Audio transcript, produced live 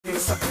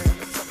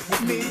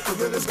trust me, for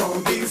real it's gonna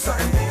be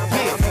something.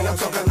 Yeah, I'm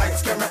talking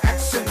lights, camera,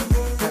 action.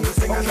 And the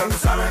singers, I'm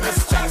sorry,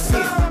 Miss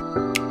Jackson.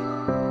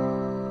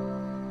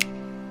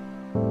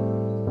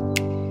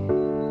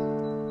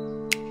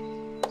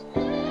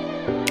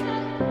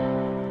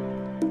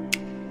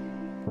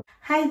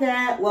 Hi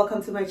there,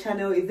 welcome to my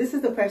channel. If this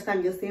is the first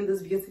time you're seeing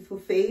this beautiful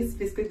face,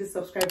 please click the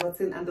subscribe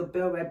button and the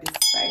bell right beside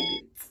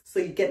it so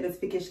you get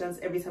notifications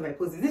every time I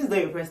post. If this is not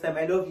your first time,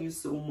 I love you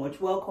so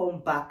much. Welcome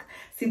back.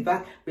 Sit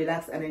back,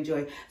 relax and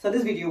enjoy. So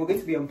this video we're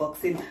going to be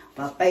unboxing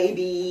my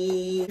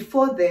baby.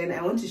 Before then,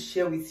 I want to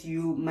share with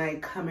you my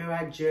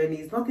camera journey.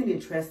 It's nothing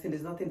interesting,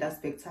 it's nothing that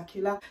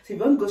spectacular. So if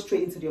you want to go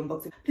straight into the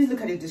unboxing, please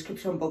look at the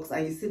description box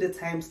and you see the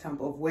timestamp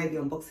of where the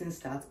unboxing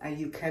starts and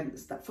you can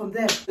start from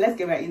there. Let's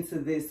get right into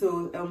this.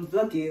 So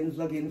vlogging.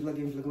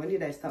 When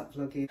did I start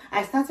vlogging?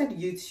 I started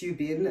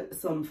YouTubing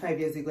some 5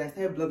 years ago. I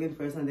started vlogging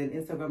first and then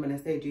Instagram, and I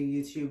started doing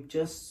YouTube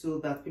just so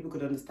that people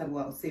could understand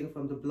what I was saying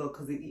from the blog,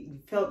 because it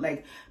felt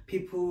like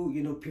people,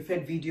 you know,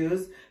 preferred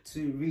videos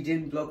to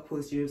reading blog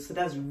posts. So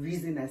that's the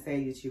reason I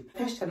started YouTube.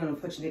 First channel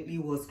unfortunately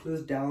was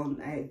closed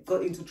down. I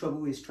got into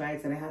trouble with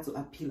strikes and I had to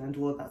appeal and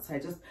do all that, so I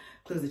just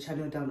closed the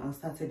channel down and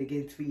started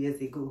again 3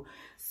 years ago.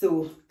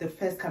 So the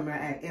first camera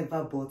I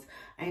ever bought,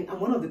 and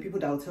I'm one of the people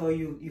that will tell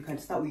you you can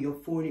start with your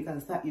phone, you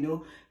can start, you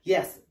know.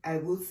 Yes, I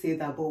will say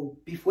that,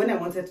 but before, when I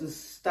wanted to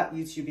start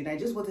YouTubing, I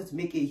just wanted to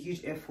make a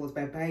huge effort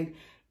by buying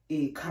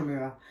a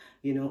camera,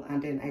 you know,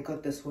 and then I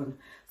got this one.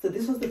 So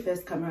this was the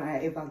first camera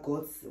I ever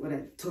got when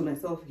I told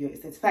myself you're a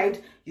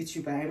certified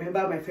YouTuber. I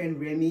remember my friend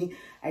Remy,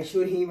 I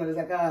showed him, I was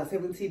like,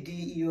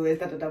 70D EOS,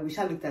 we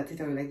shall looked at it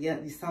and we're like, yeah,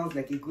 this sounds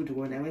like a good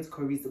one. I went to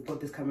Curry's to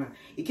bought this camera.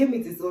 It came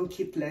with its own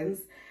kit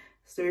lens.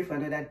 Story for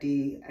another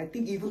day. I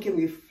think it even came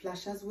with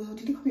flash as well.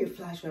 Did it come with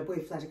flash? Or I bought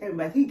a flash? I can't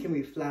remember. I think it came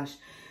with flash.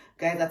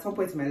 Guys, at some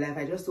point in my life,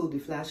 I just sold the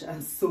flash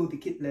and sold the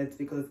kit lens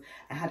because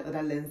I had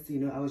other lenses, you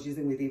know, I was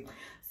using with it.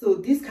 So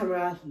this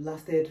camera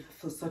lasted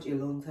for such a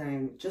long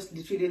time. Just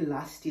literally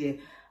last year,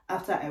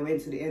 after I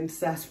went to the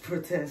NSAS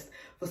protest,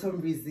 for some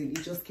reason,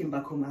 it just came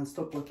back home and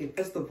stopped working.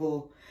 First of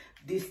all,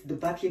 the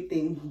battery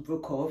thing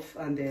broke off,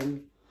 and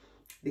then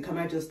the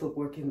camera just stopped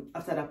working.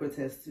 After that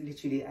protest,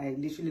 I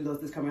literally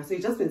lost this camera. So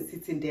it's just been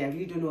sitting there. I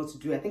really don't know what to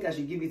do. I think I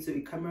should give it to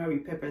a camera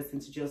repair person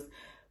to just,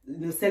 you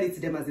know, sell it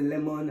to them as a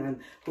lemon, and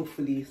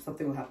hopefully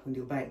something will happen,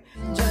 they'll buy it.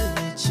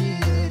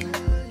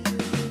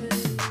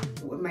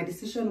 My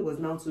decision was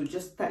now to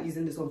just start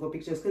using this one for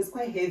pictures because it's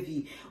quite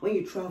heavy. When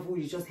you travel,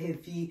 it's just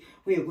heavy.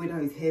 When you're going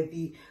out, it's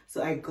heavy.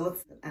 So I got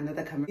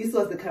another camera. This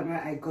was the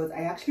camera I got.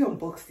 I actually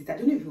unboxed it. I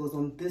don't know if it was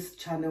on this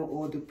channel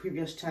or the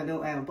previous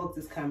channel. I unboxed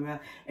this camera.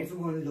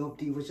 Everyone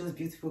loved it. It was just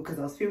beautiful because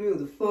I was filming with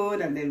the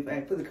phone and then I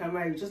put the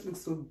camera. It just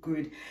looks so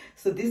good.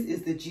 So this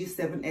is the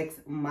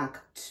G7X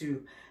Mark II.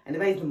 I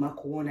never used the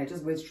Mark 1. I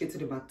just went straight to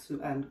the Mark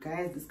 2. And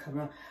guys, this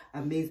camera,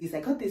 amazing.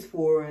 I got this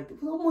for, it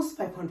was almost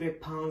 500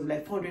 pounds,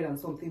 like 400 and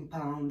something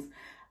pounds.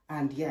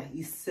 And yeah,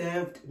 it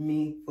served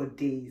me for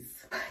days.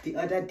 The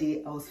other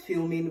day, I was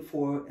filming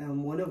for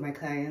one of my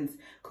clients,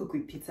 Cook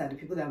with Pizza, the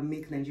people that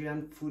make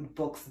Nigerian food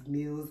boxed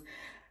meals.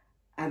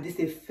 And this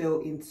fell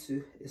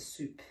into a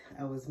soup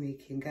I was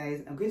making.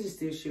 Guys, I'm going to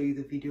still show you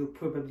the video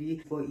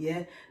probably, but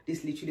yeah,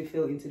 this literally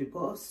fell into the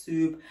pot of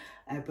soup.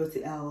 I brought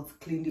it out,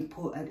 cleaned the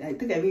pot, and I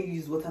think I really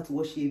used water to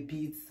wash it a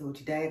bit, or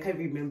did I can't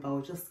remember. I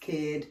was just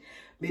scared.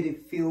 Made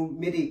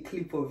a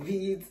clip of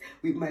it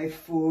with my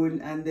phone,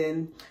 and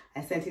then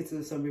I sent it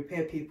to some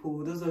repair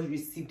people. Those ones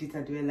received it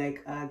and they were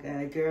like,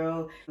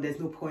 girl, there's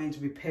no point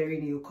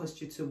repairing it, it'll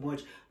cost you too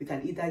much. We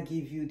can either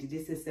give you, did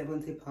they say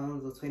 70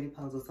 pounds or 20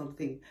 pounds or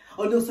something?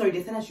 Oh no, sorry,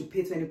 they said I should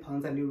pay 20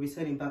 pounds and they'll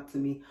return it back to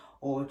me,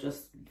 or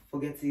just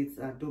forget it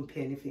and don't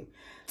pay anything.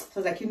 So I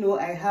was like, you know,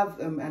 I have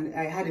and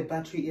I had a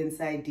battery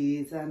inside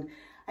it, and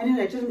then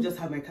I just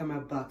have my camera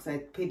back. So I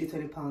paid the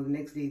 20 pounds. The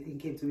next day the thing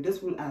came to me. Those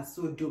people are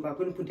so dope. I'm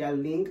going to put their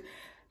link.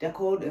 They're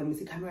called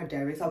Camera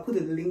Direct. So I'll put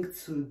the link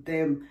to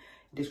them in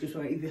the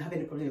description. If you have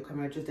any problem with your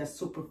camera, just they're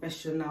so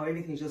professional.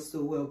 Everything's just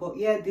so well. But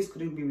yeah, this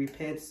couldn't be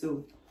repaired.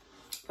 So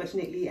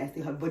fortunately, I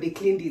still have. But they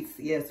cleaned it.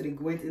 Yeah, so they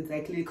went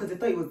inside, cleaned it because they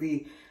thought it was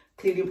the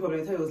cleaning problem.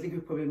 I thought it was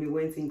liquid problem. They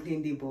went in,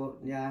 cleaned it, but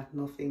yeah,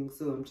 nothing.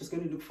 So I'm just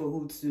going to look for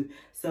who to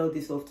sell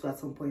this off to at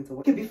some point.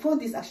 Okay, before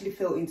this actually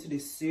fell into the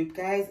soup,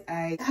 guys,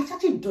 I had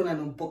actually done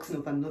an unboxing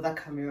of another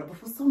camera, but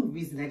for some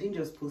reason I didn't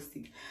just post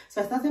it.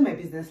 So I started my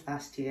business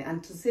last year,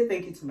 and to say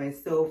thank you to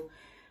myself,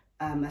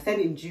 I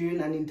started in June,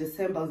 and in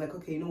December I was like,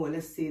 okay, you know what,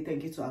 let's say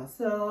thank you to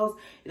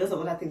ourselves. Lots of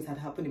other things had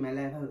happened in my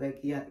life. I was like,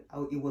 yeah,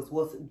 it was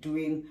worth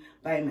doing,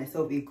 buying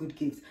myself a good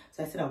gift.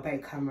 So I said I'll buy a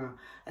camera.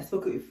 I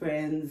spoke with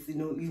friends, you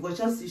know, it was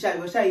just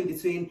in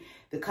between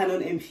the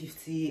Canon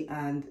M50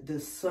 and the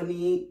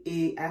Sony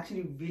A. I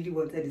actually really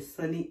wanted the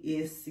Sony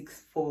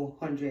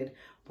A6400,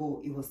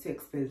 but it was too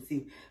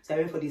expensive. So I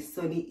went for the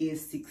Sony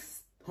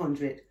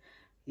A600.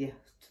 Yeah,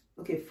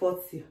 okay,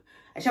 40.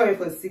 I shall wait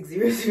for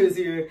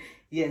 6000.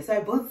 Yeah, so I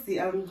bought the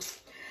I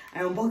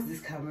unboxed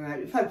this camera.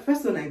 In fact, the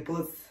first one I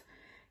bought,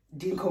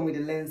 didn't come with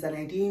the lens, and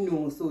I didn't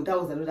know, so that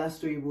was another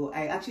story. But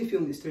I actually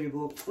filmed the story,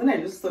 but when I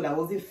just thought I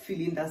wasn't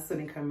feeling that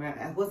Sony camera,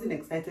 I wasn't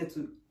excited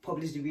to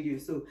publish the video,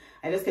 so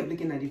I just kept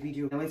looking at the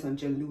video. I went on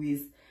John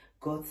Lewis,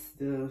 got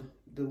the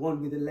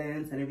one with the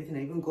lens and everything.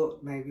 I even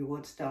got my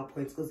reward style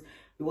points, because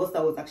reward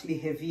style was actually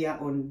heavier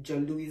on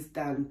John Lewis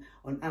than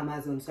on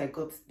Amazon, so I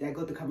got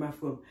the camera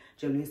from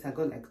John Lewis. I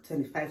got like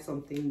 25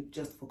 something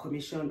just for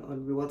commission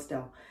on reward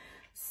style.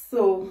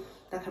 So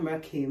that camera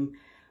came,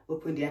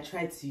 opened it. I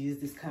tried to use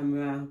this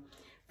camera.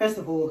 First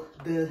of all,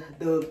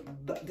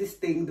 this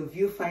thing, the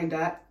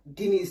viewfinder,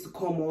 didn't need to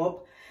come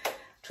up.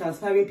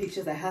 Transferring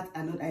pictures, I had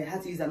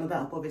to use another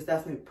app. Obviously,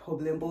 that's my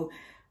problem. But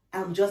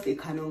I'm just a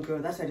Canon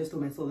girl. That's why I just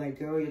told myself, like,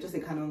 girl, you're just a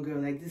Canon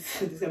girl. Like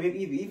this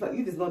maybe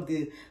if it's not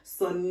the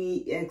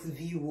Sony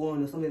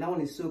XV1 or something, that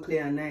one is so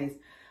clear and nice.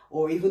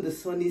 Or even the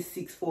Sony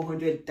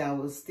 6400 that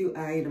was still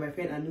eyeing, my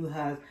friend Anu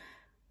has.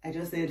 I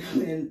just said,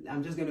 then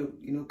I'm just gonna,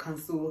 you know,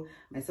 cancel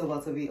myself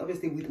out of it.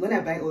 Obviously, when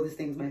I buy all these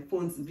things, my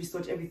phones,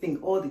 research, everything,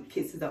 all the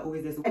cases are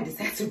always there. So I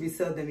decided to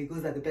resell them. It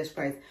goes at the best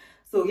price.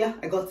 So yeah,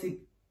 I got it,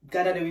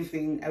 gathered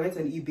everything. I went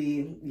on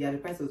eBay. Yeah, the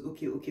price was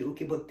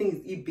okay. But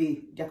things,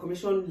 eBay, their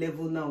commission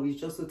level now is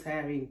just so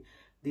tiring.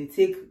 They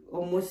take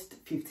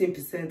almost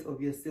 15%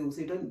 of your sales,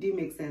 so it didn't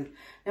make sense.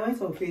 I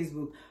went on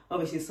Facebook,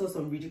 obviously saw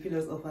some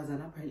ridiculous offers,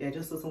 and apparently I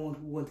just saw someone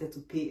who wanted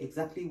to pay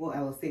exactly what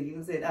I was saying.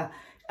 Even said,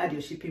 add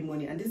your shipping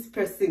money. And this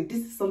person, this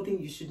is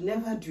something you should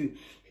never do.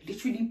 He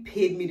literally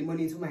paid me the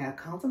money into my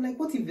account. I'm like,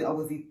 what if I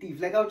was a thief?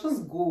 Like, I'll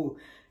just go.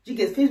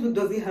 Because Facebook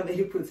doesn't have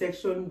any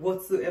protection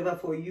whatsoever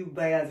for you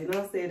buyers. You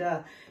know,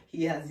 said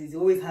he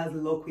always has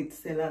luck with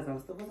sellers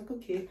and stuff. I was like,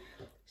 okay,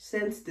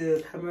 sent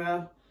the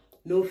camera.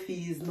 No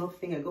fees,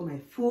 nothing. I got my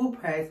full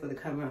price for the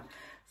camera.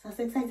 So I was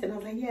excited. I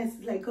was like, yes,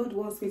 like God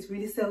wants me to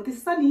really sell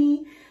this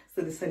Sony.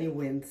 So the Sony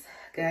went.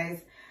 Guys,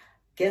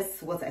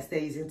 guess what I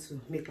started using to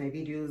make my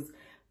videos,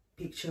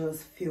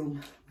 pictures,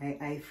 film? My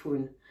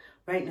iPhone.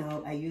 Right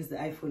now, I use the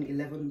iPhone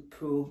 11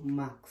 Pro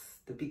Max,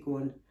 the big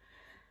one.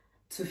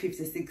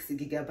 256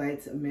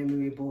 gigabytes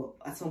memory, but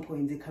at some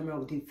point the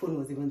phone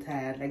was even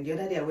tired. Like the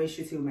other day I went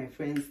shooting with my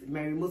friends,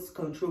 my remote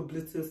control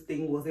Bluetooth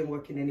thing wasn't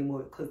working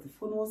anymore because the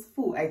phone was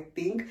full. I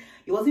think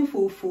it wasn't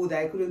full that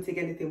I couldn't take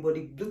anything, but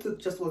the Bluetooth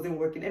just wasn't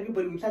working.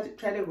 We tried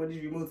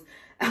everybody's remotes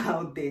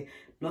out there,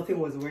 nothing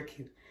was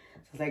working. So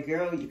I was like,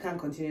 girl, you can't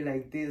continue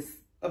like this.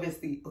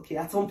 Obviously, okay,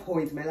 at some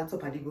point my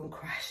laptop had even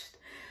crashed,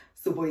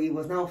 so but it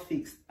was now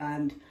fixed,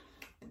 and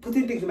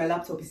putting things in my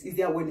laptop is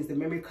easier when it's the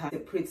memory card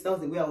separates. That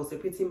was the way I was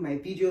separating my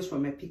videos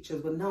from my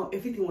pictures, but now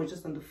everything was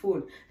just on the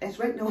phone. As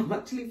right now I'm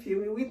actually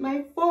filming with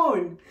my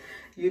phone.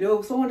 You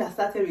know, someone that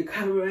started with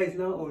camera is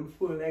now on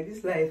phone. Like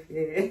this life,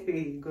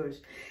 gosh.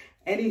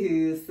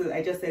 Anywho, so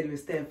I just said with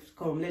Steph,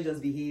 come, let's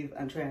just behave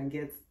and try and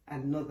get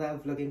another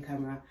vlogging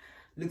camera.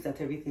 Looked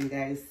at everything,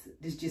 guys.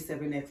 This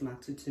G7X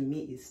Mark II to me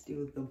is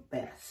still the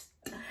best.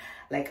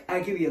 Like,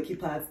 argue with your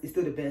keypads, it's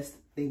still the best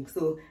thing.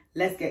 So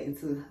let's get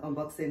into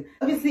unboxing.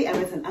 Obviously, I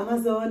went on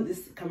Amazon.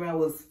 This camera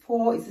was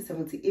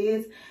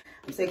 $478.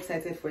 I'm so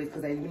excited for it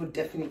because I know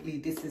definitely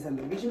this is an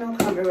original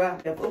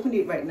camera. I've opened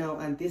it right now,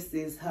 and this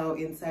is how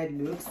inside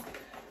looks.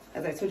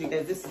 As I told you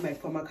guys, this is my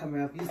former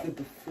camera. I've used it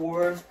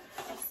before.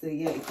 So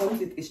yeah, it comes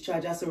with its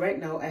charger. So right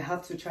now I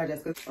have two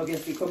chargers because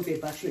obviously it comes with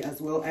a battery as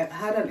well. I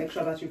had an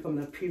extra battery from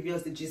the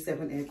previous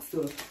G7X,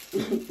 so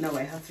now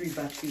I have 3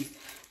 batteries,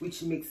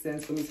 which makes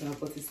sense for me to have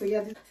bought it. So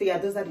yeah,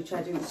 those are the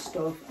charging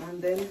stuff.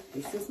 And then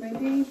this is my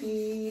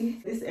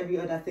baby. This every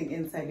other thing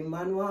inside, the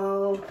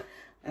manual,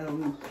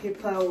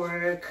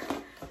 paperwork,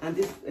 and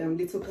this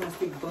little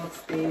plastic box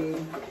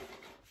thing.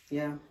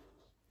 Yeah,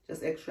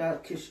 just extra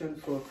cushion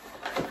for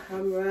the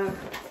camera.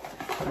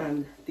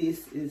 And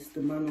this is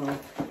the manual.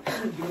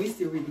 Do we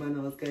still read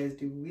manuals, guys?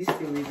 Do we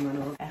still read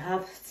manuals? I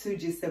have 2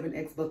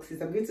 G7X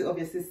boxes. I'm going to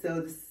obviously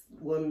sell this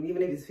one,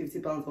 even if it's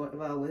 £50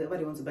 or whatever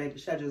they want to buy, the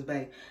shall just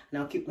buy. And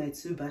I'll keep my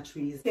 2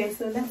 batteries. Okay,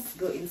 so let's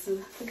go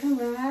into the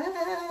camera.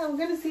 I'm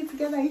going to see it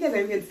together. You guys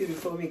are going to see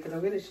before me because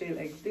I'm going to show you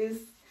like this.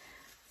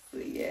 So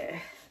yeah.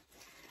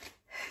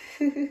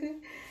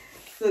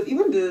 So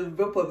even the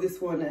wrap of this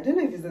one, I don't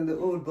know if it's in the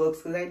old box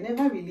because I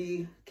never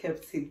really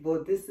kept it,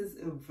 but this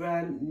is a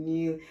brand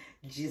new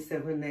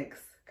G7X.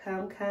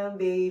 Come,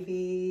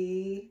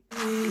 baby.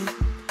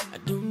 I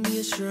don't be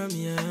a shrum,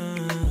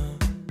 yeah.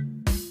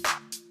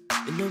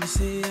 You know, we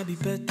say I be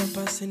better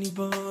past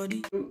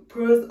anybody.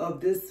 Pros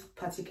of this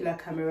particular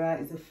camera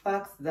is the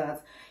fact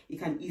that you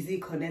can easily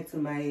connect to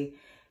my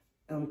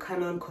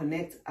Canon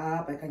Connect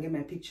app. I can get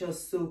my pictures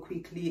so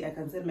quickly. I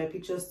can send my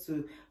pictures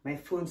to my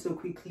phone so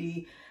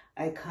quickly.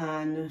 I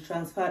can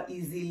transfer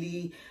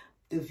easily.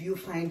 The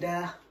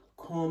viewfinder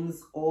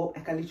comes up.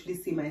 I can literally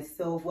see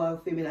myself while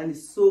filming, and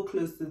it's so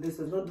close to this.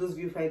 So it's not those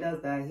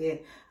viewfinders that are here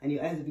and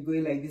your eyes will be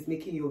going like this,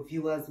 making your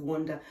viewers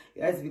wonder.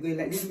 Your eyes will be going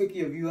like this, making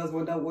your viewers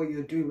wonder what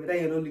you're doing, whether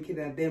you're not looking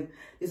at them.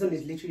 This one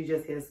is literally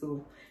just here,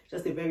 so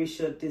just a very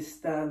short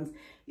distance.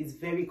 It's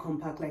very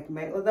compact. Like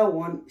my other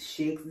one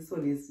shakes. This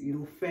one is, you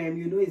know, firm.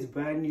 You know, it's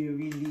brand new.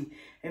 Really,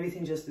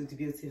 everything just looks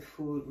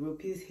beautiful.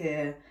 Rupees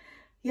here.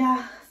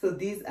 yeah, so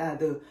these are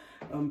the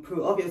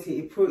Pro. Obviously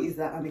a pro is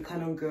that I'm a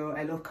Canon girl.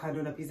 I love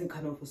Canon. I've been using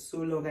Canon for so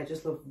long. I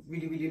just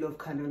really love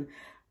Canon.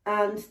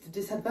 And the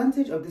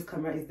disadvantage of this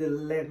camera is the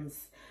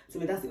lens. To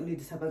me, that's the only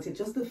disadvantage.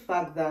 Just the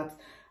fact that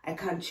I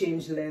can't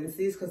change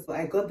lenses, because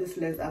I got this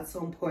lens at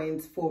some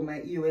point for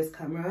my EOS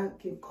camera.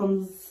 It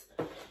comes,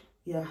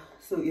 yeah,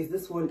 so it's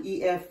this one,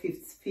 EF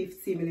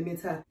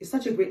 50mm. It's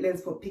such a great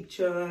lens for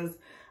pictures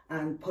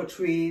and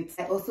portraits.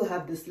 I also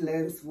have this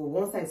lens. Well,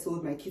 once I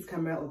sold my kit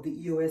camera of the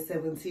EOS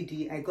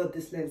 70D, I got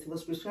this lens. It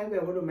was prescribed by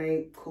one of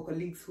my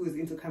colleagues who is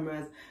into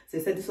cameras. So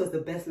they said this was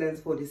the best lens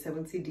for the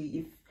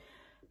 70D,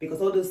 because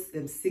all those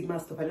Sigma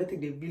stuff, I don't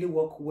think they really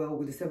work well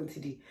with the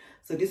 70D.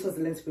 So this was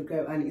the lens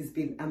prescribed, and it's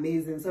been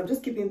amazing. So I'm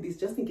just keeping this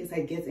just in case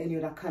I get any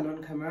other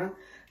Canon camera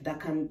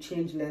that can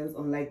change lens,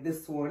 unlike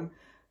this one.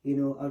 You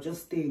know, I'll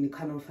just stay in the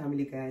Canon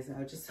family, guys.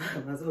 I'll just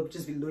might as well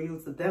just be loyal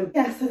to them.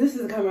 Yeah, so this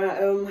is the camera.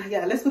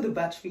 Yeah, let's put the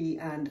battery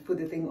and put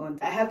the thing on.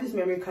 I have this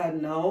memory card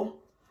now.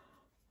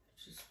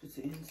 Just put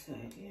it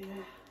inside. Yeah,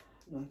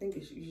 no, I think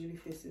it usually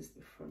faces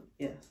the front.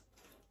 Yeah,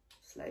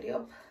 slide it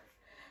up.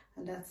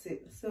 And that's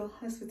it. So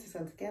let's put this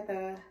on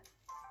together.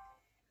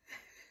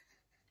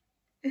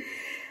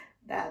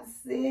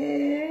 That's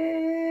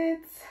it.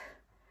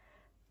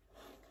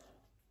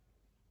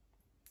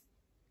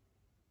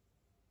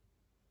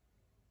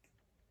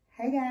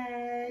 Hey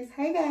guys.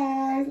 Hey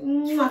guys.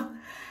 Mwah.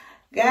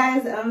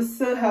 Guys, I'm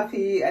so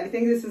happy. I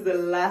think this is the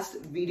last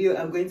video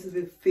I'm going to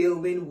be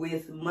filming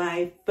with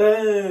my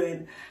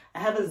phone. I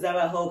have a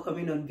Zara haul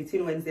coming on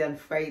between Wednesday and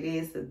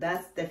Friday, so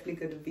that's definitely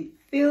going to be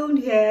filmed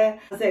here.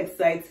 I'm so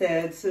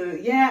excited. So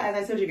yeah,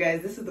 as I told you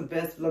guys, this is the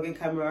best vlogging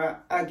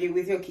camera. Argue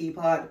with your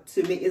keypad.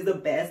 To me, is the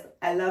best.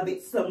 I love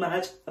it so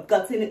much. I've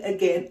gotten it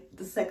again,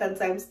 the second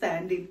time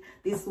standing.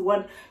 This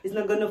one is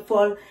not gonna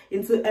fall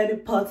into any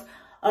pot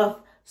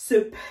of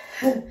soup.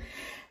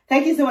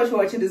 Thank you so much for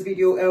watching this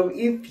video.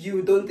 If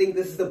you don't think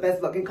this is the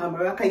best vlogging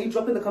camera, can you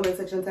drop in the comment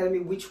section telling me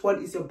which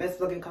one is your best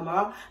vlogging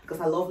camera?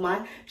 Because I love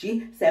my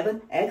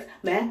G7X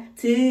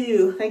Mark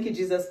II. Thank you,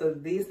 Jesus, for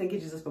this. Thank you,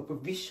 Jesus, for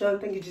provision.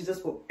 Thank you,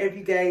 Jesus, for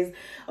every guys,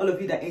 all of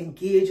you that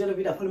engage, all of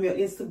you that follow me on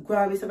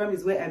Instagram. Instagram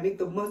is where I make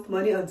the most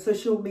money on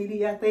social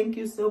media. Thank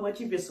you so much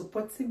if you're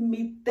supporting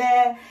me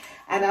there.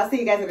 And I'll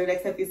see you guys in the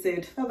next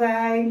episode.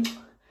 Bye-bye.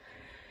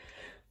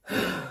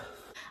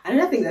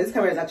 Another thing, that this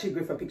camera is actually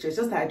great for pictures,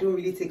 just that I don't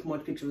really take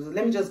much pictures. So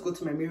let me just go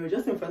to my mirror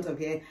just in front of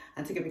here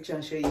and take a picture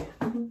and show you.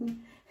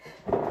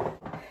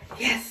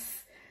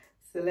 Yes.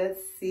 So let's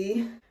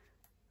see.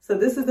 So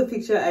this is the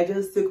picture I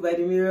just took by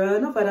the mirror.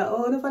 Not for that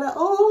all, not for that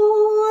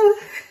all.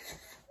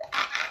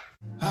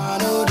 I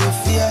know the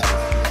fear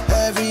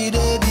every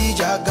day be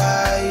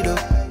Jagaido,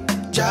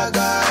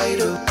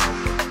 Jagaido.